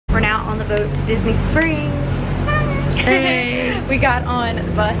boat to Disney Springs. Hey. We got on the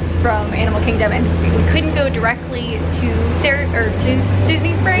bus from Animal Kingdom and we couldn't go directly to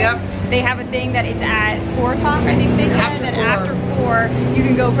Disney Springs. Yep. They have a thing that it's at 4 o'clock, I think they said, that after 4 you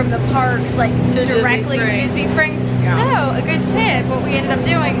can go from the parks like directly to Disney Springs. Yeah. So a good tip, what we ended up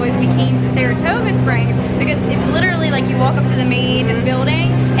doing was we came to Saratoga Springs because it's literally like you walk up to the main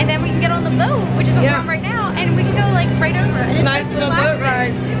building and then we can get on the boat, which is what we're on right now, and we can go like right over. And it's a nice little boat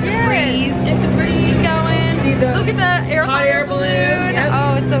ride. Breeze. Get the breeze going. See the look at the hot air balloon. Yep.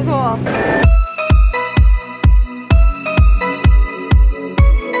 Oh, it's so cool.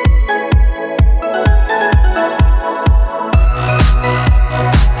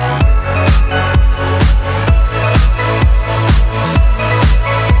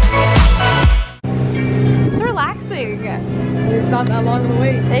 It's not that long of a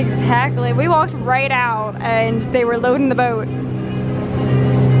wait. Exactly. We walked right out and they were loading the boat.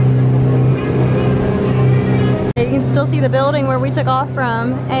 You can still see the building where we took off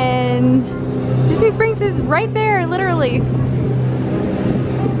from, and Disney Springs is right there, literally.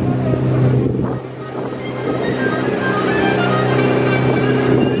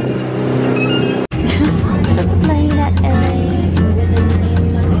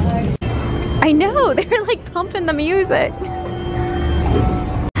 I know, they're like pumping the music.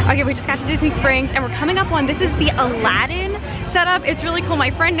 Okay, we just got to Disney Springs and we're coming up on, this is the Aladdin setup. It's really cool. My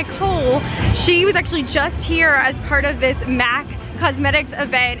friend Nicole, she was actually just here as part of this MAC Cosmetics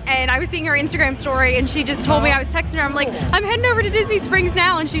event, and I was seeing her Instagram story and she just told me, I was texting her, I'm like, I'm heading over to Disney Springs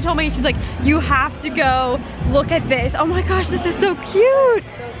now, and she told me, she's like, you have to go look at this. Oh my gosh, this is so cute.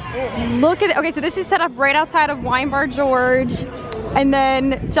 Look at it. Okay, so this is set up right outside of Wine Bar George, and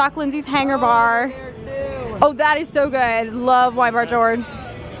then Jock Lindsay's Hangar Bar. Oh, that is so good. Love Wine Bar George.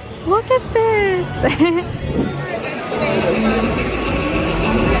 Look at this.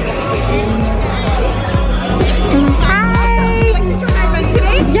 Hi.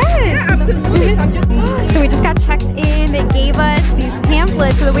 Yes. Yeah, absolutely. So we just got checked in. They gave us these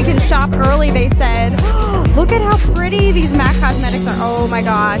pamphlets so that we can shop early, they said. Look at how pretty these MAC Cosmetics are. Oh my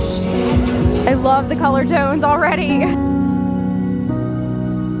gosh. I love the color tones already.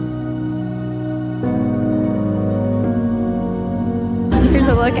 Here's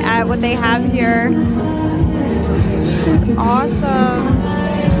a look at what they have here. This is awesome.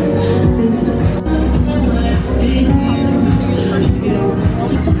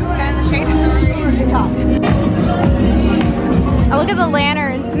 Oh, look at the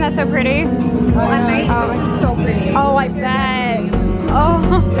lanterns. Isn't that so pretty? Oh, it's so pretty. Oh, I bet. Oh.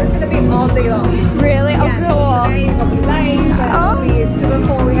 It's gonna be all day long. Really? Oh, yeah, cool. Today it's gonna be light, but oh.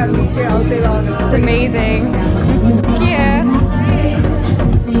 before we have beach all day long. It's amazing. Yeah.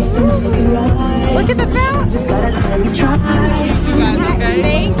 Look at the fountain.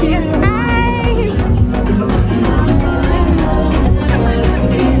 Thank you. Hi.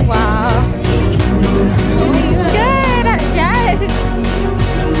 Wow. Good. Yes.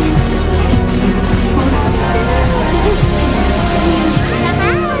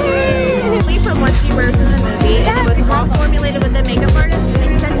 From what she wears in the movie, it was all formulated with the makeup artist. They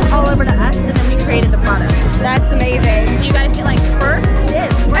sent it all over to us, and then we created the product. That's amazing. You guys be like, first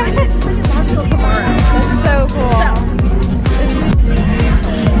this. We're going to launch till tomorrow. That's so cool.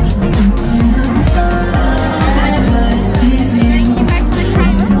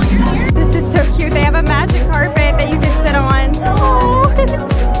 This is so cute. They have a magic carpet that you can sit on. Oh.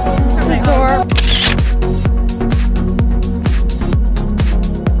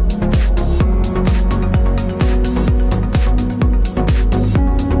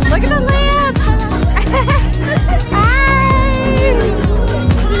 Look at the lamp! Hi!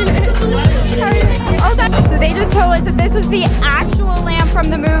 So they just told us that this was the actual lamp from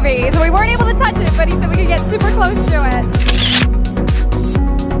the movie. So we weren't able to touch it, but he said we could get super close to it.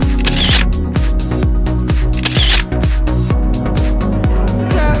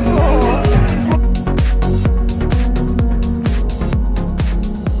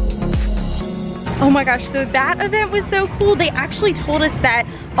 Oh my gosh, so that event was so cool. They actually told us that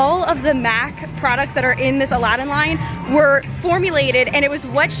all of the MAC products that are in this Aladdin line were formulated, and it was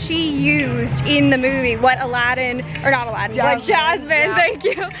what she used in the movie, what Aladdin, or not Aladdin, what Jasmine, yeah. Thank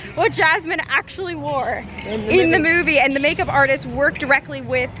you, what Jasmine actually wore in the movie, and the makeup artist worked directly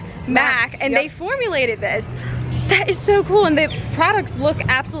with MAC, and they formulated this. That is so cool, and the products look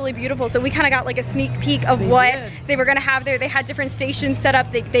absolutely beautiful. So we kind of got like a sneak peek of what they were gonna have there. They had different stations set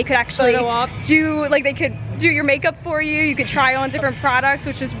up. They could actually do, like they could do your makeup for you. You could try on different products,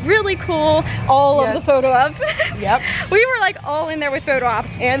 which was really cool. All of the photo ops. Yep. We were like all in there with photo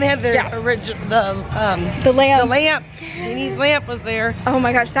ops. And they had the original, the lamp. The lamp. Jeannie's lamp was there. Oh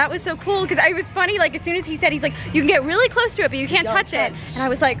my gosh, that was so cool because it was funny. Like as soon as he said, he's like, you can get really close to it, but you can't touch it. And I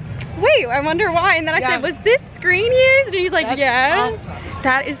was like, wait, I wonder why. And then I said, was this screen used? And he's like, yes. Awesome.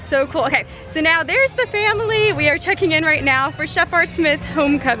 That is so cool. Okay, so now there's the family. We are checking in right now for Chef Art Smith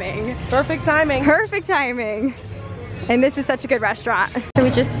Homecoming. Perfect timing. Perfect timing. And this is such a good restaurant. So we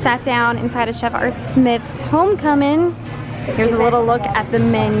just sat down inside of Chef Art Smith's Homecoming. Here's a little look at the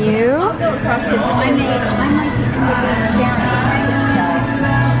menu.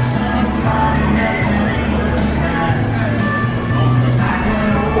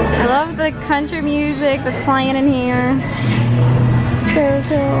 I love the country music that's playing in here. So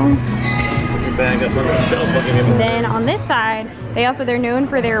cool. Then on this side, they're known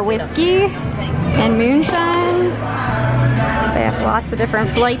for their whiskey and moonshine. So they have lots of different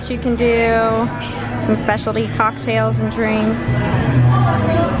flights you can do, some specialty cocktails and drinks.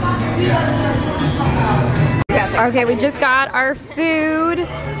 Okay, we just got our food.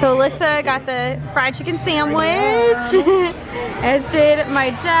 So Alyssa got the fried chicken sandwich, as did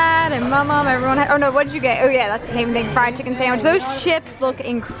my dad and my mom. Everyone had, oh no, what did you get? Oh yeah, that's the same thing, fried chicken sandwich. Those chips look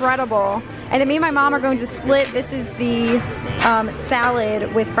incredible. And then me and my mom are going to split. This is the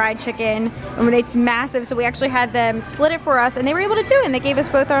salad with fried chicken. And it's massive, so we actually had them split it for us, and they were able to do it, and they gave us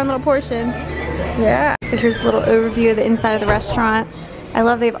both our own little portion. Yeah. So here's a little overview of the inside of the restaurant. I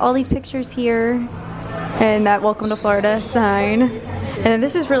love they have all these pictures here, and that Welcome to Florida sign. And then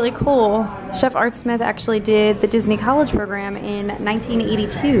this is really cool. Chef Art Smith actually did the Disney College program in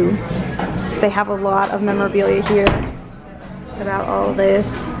 1982. So they have a lot of memorabilia here about all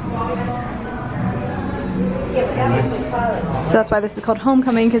this. So that's why this is called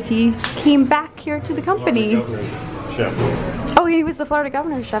Homecoming, because he came back here to the company. Chef. Oh, he was the Florida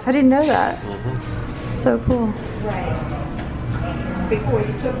governor's chef. I didn't know that. So cool. Right. Before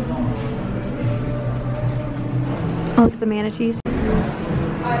you took oh, look at the manatees.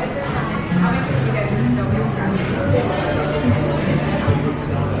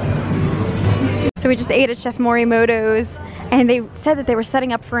 So we just ate at Chef Morimoto's, and they said that they were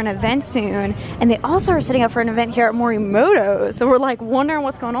setting up for an event soon, and they also are setting up for an event here at Morimoto's. So we're like wondering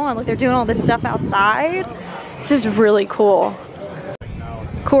what's going on. Like they're doing all this stuff outside. This is really cool.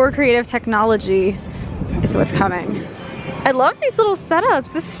 Core Creative Technology is what's coming. I love these little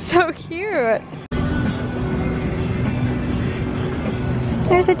setups. This is so cute.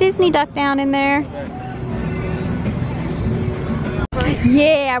 There's a Disney duck down in there.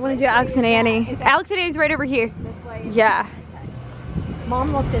 Yeah, I want to do Alex and Annie. Alex and Annie's right over here. Yeah.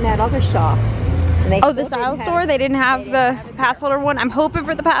 Mom looked in that other shop. And they the style store? They didn't have the pass holder one? I'm hoping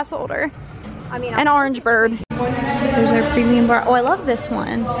for the pass holder. I mean, an orange bird. There's our premium bar. Oh, I love this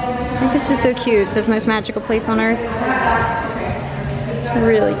one. I think this is so cute. It says most magical place on earth. It's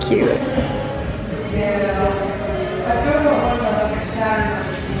really cute.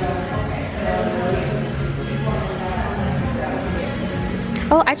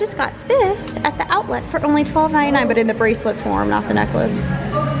 Oh, I just got this at the outlet for only $12.99, but in the bracelet form, not the necklace.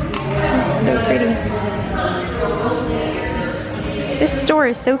 It's so pretty. This store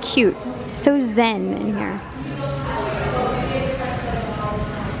is so cute. It's so zen in here.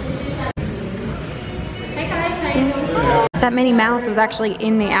 That Minnie Mouse was actually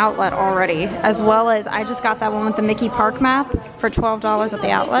in the outlet already, as well as I just got that one with the Mickey Park map for $12 at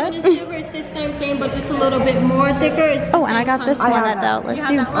the outlet. It's the same thing, but just a little bit more thicker. Oh, and I got this one at the outlet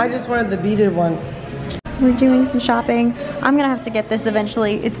too. I just wanted the beaded one. We're doing some shopping. I'm gonna have to get this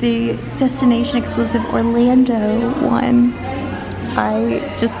eventually. It's the destination exclusive Orlando one. I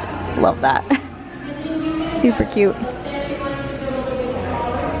just love that. Super cute.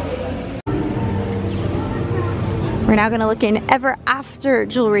 We're now gonna look in Ever After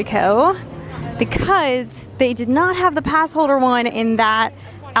Jewelry Co. because they did not have the pass holder one in that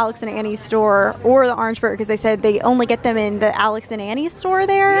Alex and Annie's store or the Orangeburg, because they said they only get them in the Alex and Annie's store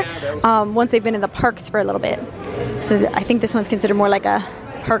there once they've been in the parks for a little bit. So I think this one's considered more like a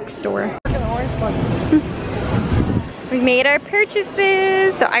park store. We made our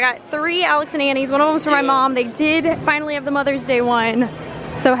purchases. So I got 3 Alex and Annie's. One of them was for my mom. They did finally have the Mother's Day one.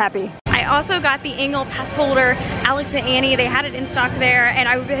 So happy. I also got the Engel pass holder, Alex and Annie. They had it in stock there, and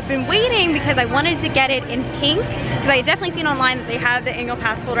I had been waiting because I wanted to get it in pink, because I had definitely seen online that they had the Engel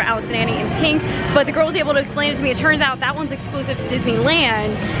pass holder, Alex and Annie, in pink, but the girl was able to explain it to me. It turns out that one's exclusive to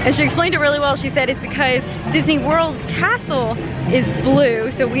Disneyland, and she explained it really well. She said it's because Disney World's castle is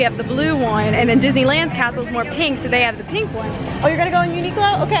blue, so we have the blue one, and then Disneyland's castle is more pink, so they have the pink one. Oh, you're gonna go in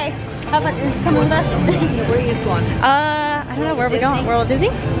Uniqlo? Okay. How about coming with us? Where are you going? I don't know, where are we going? World Disney?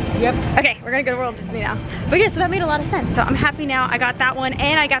 Yep. Okay, we're gonna go to World Disney now. But yeah, so that made a lot of sense. So I'm happy now. I got that one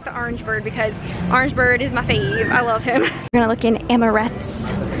and I got the orange bird because orange bird is my fave. I love him. We're gonna look in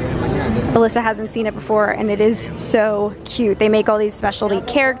Amaret's. Alyssa hasn't seen it before and it is so cute. They make all these specialty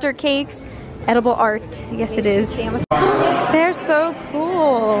character cakes, edible art. Yes, it is. They're so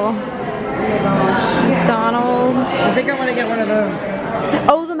cool. Donald. I think I want to get one of those.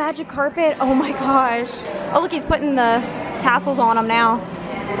 Oh, the magic carpet. Oh my gosh. Oh, look, he's putting the tassels on them now.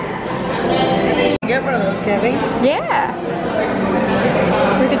 Get one of those, can't we? Yeah.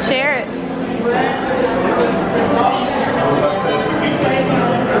 We could share it.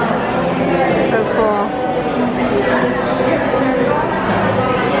 So cool.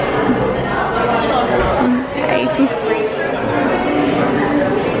 Okay.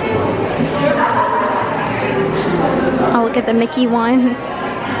 Oh, look at the Mickey ones.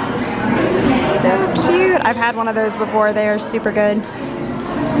 So cute. I've had one of those before. They are super good.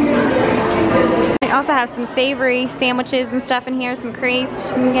 They also have some savory sandwiches and stuff in here. Some crepes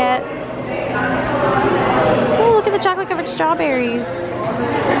you can get. Oh, look at the chocolate covered strawberries.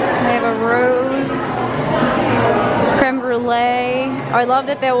 They have a rose. Creme brulee. Oh, I love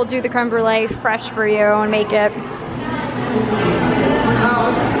that they will do the creme brulee fresh for you and make it.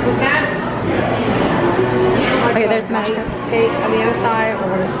 Okay, there's the magic cake on the inside.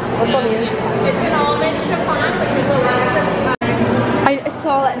 What's on the inside? It's an almond chiffon, which is a white chiffon. I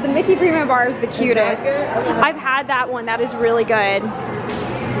saw that. The Mickey Premium Bar is the cutest. I've had that one. That is really good.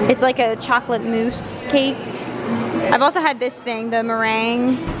 It's like a chocolate mousse cake. I've also had this thing, the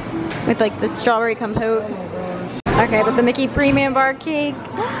meringue with like the strawberry compote. Okay, but the Mickey Premium Bar cake.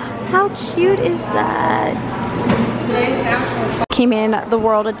 How cute is that? Came in the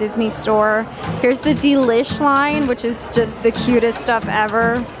World of Disney store. Here's the Delish line, which is just the cutest stuff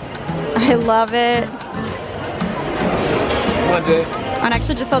ever. I love it. And I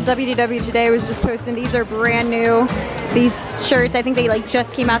actually just saw WDW today. I was just posting. These are brand new. These shirts, I think they like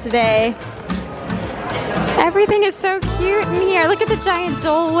just came out today. Everything is so cute in here. Look at the giant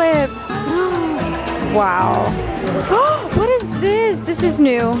Dole Whip. Wow. What is this? This is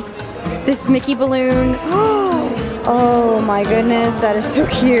new. This Mickey balloon. Oh my goodness, that is so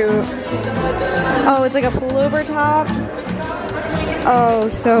cute. Oh, it's like a pullover top. Oh,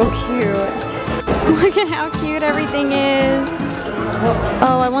 so cute. Look at how cute everything is.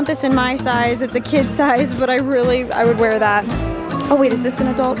 Oh, I want this in my size. It's a kid size, but I would wear that. Oh wait, is this an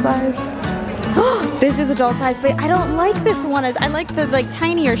adult size? This is adult size, but I don't like this one. I like the like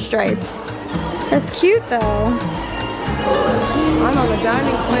tinier stripes. That's cute though. I'm on the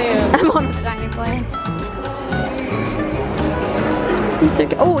dining plan. I'm on the dining plan.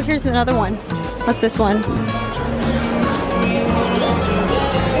 Oh, here's another one. What's this one?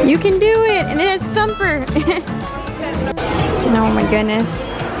 You can do it, and it has Stumper. Oh my goodness.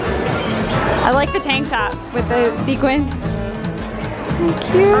 I like the tank top with the sequin.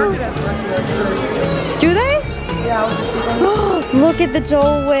 Cute. Do they? Yeah, with the sequin. Look at the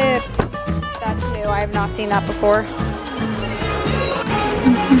Dole Whip. That's new. I have not seen that before.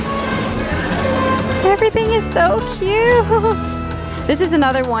 Everything is so cute. This is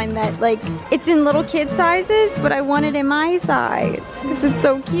another one that like, it's in little kid sizes, but I want it in my size because it's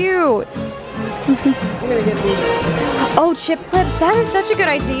so cute. I'm gonna get these. Oh, chip clips. That is such a good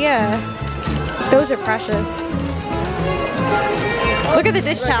idea. Those are precious. Look at the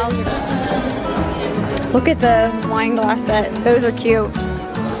dish towels. Look at the wine glass set. Those are cute.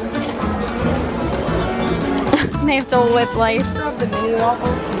 They have Dole Whip life. The mini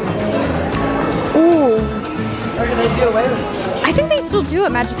waffles. Ooh. Or do they do away with it? I think they still do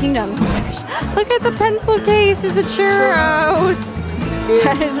at Magic Kingdom. Look at the pencil case. It's a churros.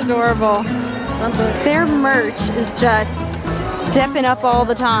 That is adorable. Their merch is just stepping up all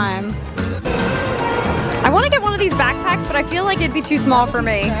the time. I want to get one of these backpacks, but I feel like it'd be too small for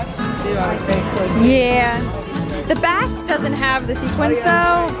me. Yeah. The back doesn't have the sequins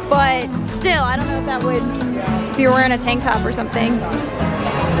though, but still, I don't know if that would, if you're wearing a tank top or something.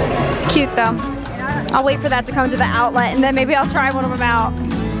 It's cute though. I'll wait for that to come to the outlet and then maybe I'll try one of them out.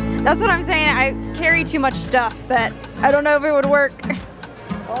 That's what I'm saying. I carry too much stuff that I don't know if it would work.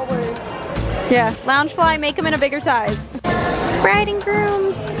 Always. Yeah, Loungefly, make them in a bigger size. Bride and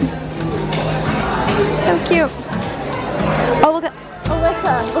groom. So cute. Oh, look at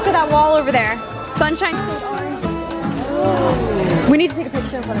Alyssa. Look at that wall over there. Sunshine State Orange. We need to take a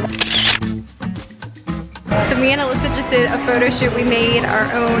picture of one of them. So me and Alyssa just did a photo shoot. We made our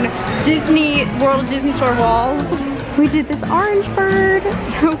own Disney World Disney Store walls. We did this orange bird.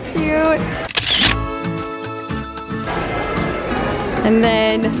 So cute. And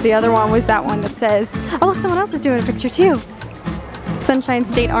then the other one was that one that says, oh look, someone else is doing a picture too. Sunshine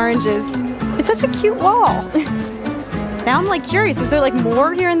State oranges. It's such a cute wall. Now I'm like curious, is there like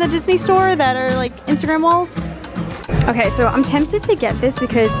more here in the Disney store that are like Instagram walls? Okay, so I'm tempted to get this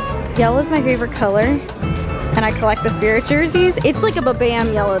because yellow is my favorite color and I collect the Spirit jerseys. It's like a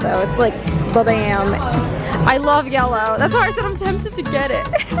Ba-Bam yellow though. It's like Ba-Bam. I love yellow. That's why I said I'm tempted to get it.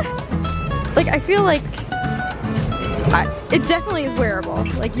 Like I feel like it definitely is wearable.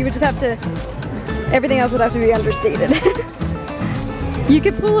 Like you would just have to, everything else would have to be understated. You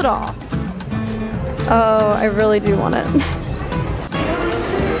could pull it off. Oh, I really do want it.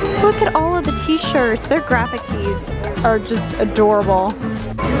 Look at all of the t-shirts. Their graphic tees are just adorable.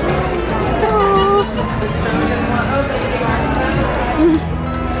 Oh.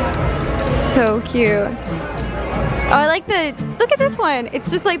 So cute. Oh, I like the, look at this one. It's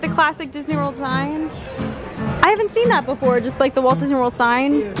just like the classic Disney World sign. I haven't seen that before, just like the Walt Disney World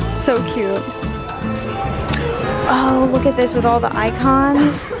sign. So cute. Oh, look at this with all the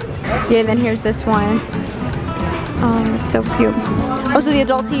icons. Yeah, then here's this one. So cute. Oh, so the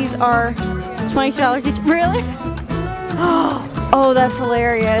adult tees are $22 each. Really? Oh, that's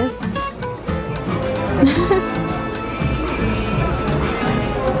hilarious. So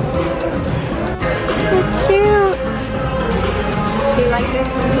cute. Do you like this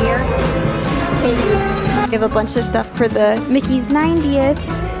one here? They have a bunch of stuff for the Mickey's 90th.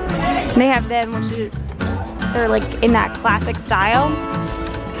 And they have them, which is, they're like in that classic style.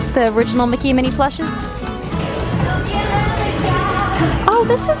 The original Mickey mini plushes. Oh,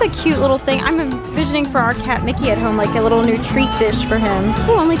 this is a cute little thing. I'm envisioning for our cat Mickey at home, like a little new treat dish for him.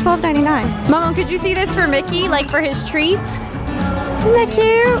 Oh, only $12.99. Mom, could you see this for Mickey, like for his treats? Isn't that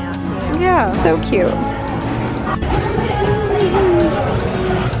cute? Yeah, so cute.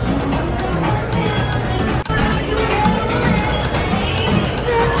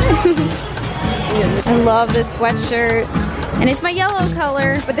 I love this sweatshirt. And it's my yellow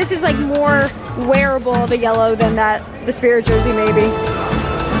color, but this is like more wearable of a yellow than that, the Spirit jersey maybe.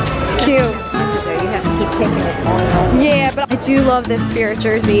 It's cute. You have to keep taking it all. Yeah, but I do love this Spirit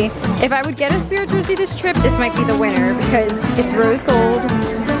jersey. If I would get a Spirit jersey this trip, this might be the winner because it's rose gold.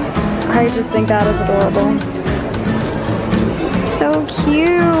 I just think that is adorable. So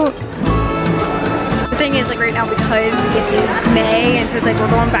cute. The thing is, like right now, because it is May, and so it's like we're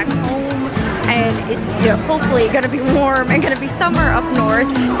going back home. And it's, you know, hopefully gonna be warm and gonna be summer up north.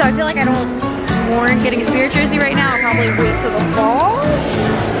 So I feel like I don't warrant getting a Spirit jersey right now. I'll probably wait till the fall.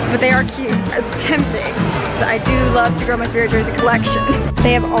 But they are cute. It's tempting. So I do love to grow my Spirit jersey collection.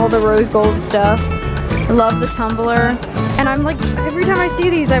 They have all the rose gold stuff. I love the tumbler. And I'm like, every time I see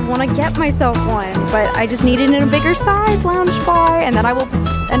these, I want to get myself one. But I just need it in a bigger size, lounge buy, and then I will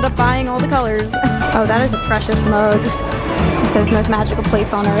end up buying all the colors. Oh, that is a precious mug. It says most magical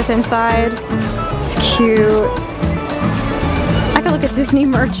place on earth inside. It's cute. I could look at Disney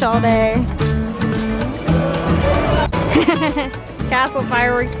merch all day. Castle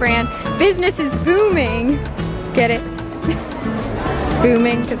Fireworks brand. Business is booming. Get it? It's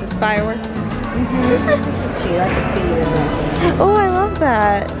booming because it's fireworks. This is cute. I can see you in this. Oh, I love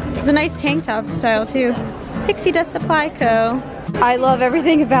that. It's a nice tank top style too. Pixie Dust Supply Co. I love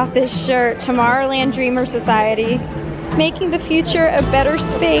everything about this shirt. Tomorrowland Dreamer Society. Making the future a better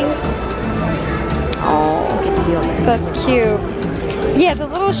space. Oh, that's cute. Yeah, it's a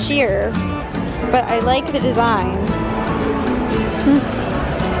little sheer, but I like the design.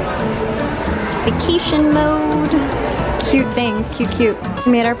 Vacation mode. Cute things, cute.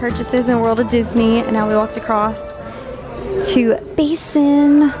 We made our purchases in World of Disney, and now we walked across to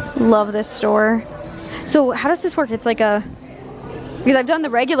Basin. Love this store. So how does this work? It's like a, because I've done the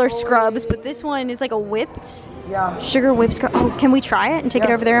regular scrubs, but this one is like a whipped sugar whipped scrub. Oh, can we try it and take it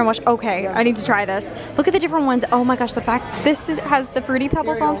over there and watch? Okay, I need to try this. Look at the different ones. Oh my gosh, the fact this has the Fruity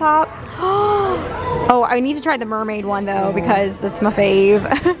Pebbles on top. Oh, I need to try the mermaid one though because that's my fave.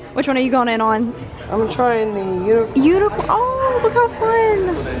 Which one are you going in on? I'm trying the unicorn. Oh, look how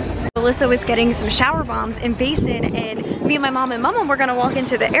fun. Alyssa was getting some shower bombs in Basin, and me and my mom and Mama were gonna walk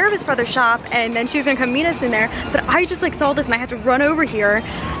into the Erebus Brothers shop, and then she was gonna come meet us in there. But I just like saw this and I had to run over here.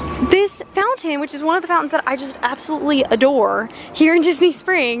 This fountain, which is one of the fountains that I just absolutely adore here in Disney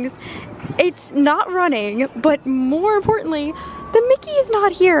Springs, it's not running, but more importantly, the Mickey is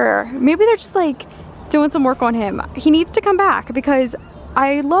not here. Maybe they're just like doing some work on him. He needs to come back because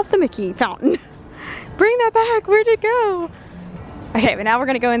I love the Mickey fountain. Bring that back, where'd it go? Okay, but now we're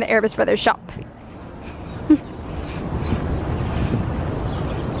gonna go in the Erebus Brothers shop.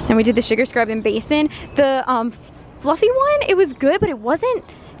 And we did the sugar scrub in Basin. The fluffy one, it was good, but it wasn't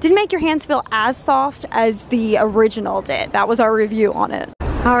Didn't make your hands feel as soft as the original did. That was our review on it.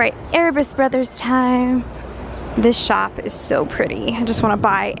 All right, Erebus Brothers time. This shop is so pretty. I just want to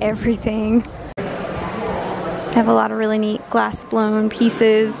buy everything. They have a lot of really neat glass blown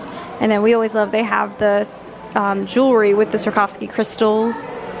pieces. And then we always love, they have the jewelry with the Swarovski crystals.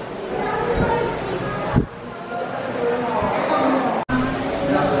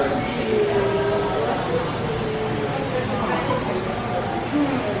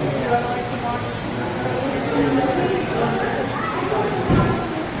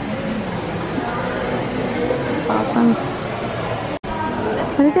 Awesome.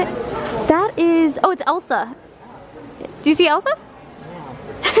 What is it? That is, oh, it's Elsa. Do you see Elsa?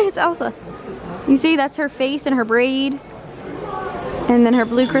 It's Elsa. You see, that's her face and her braid. And then her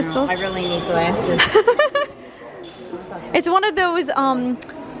blue crystals. I really need glasses. It's one of those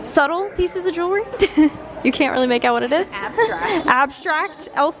subtle pieces of jewelry. You can't really make out what it is. Abstract. Abstract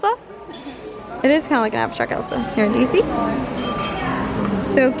Elsa. It is kind of like an abstract Elsa. Here, do you see?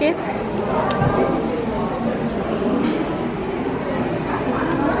 Focus.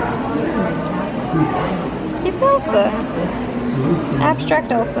 It's Elsa.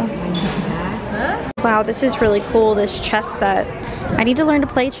 Abstract Elsa. Wow, this is really cool, this chess set. I need to learn to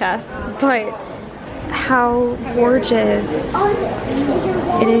play chess, but how gorgeous.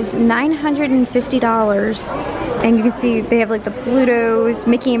 It is $950, and you can see they have like the Plutos,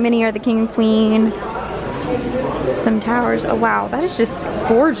 Mickey and Minnie are the king and queen, some towers. Oh wow, that is just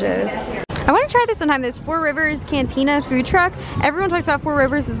gorgeous. I want to try this sometime, this Four Rivers Cantina food truck. Everyone talks about Four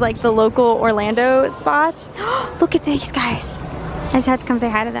Rivers as like the local Orlando spot. Look at these guys. I just had to come say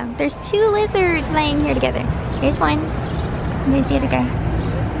hi to them. There's two lizards laying here together. Here's one, and there's the other guy.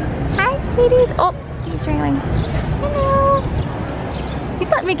 Hi, sweeties. Oh, he's running away. Hello. He's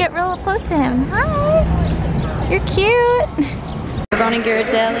letting me get real close to him. Hi. You're cute. We're going to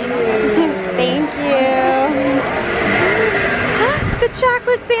Ghirardelli. Thank you. The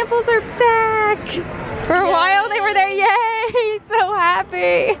chocolate samples are back. For a while they were there. Yay. So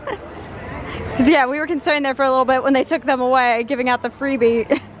happy. Yeah, we were concerned there for a little bit when they took them away, giving out the freebie.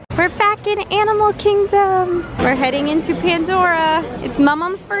 We're back in Animal Kingdom. We're heading into Pandora. It's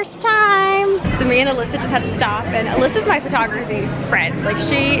Mum-Mum's first time. So me and Alyssa just had to stop, and Alyssa's my photography friend. Like,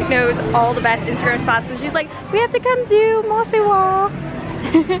 she knows all the best Instagram spots, and she's like, we have to come do Mossy Wall.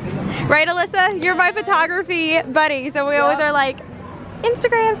 Right, Alyssa? You're my photography buddy, so we always are like,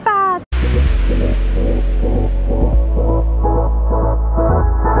 Instagram spots.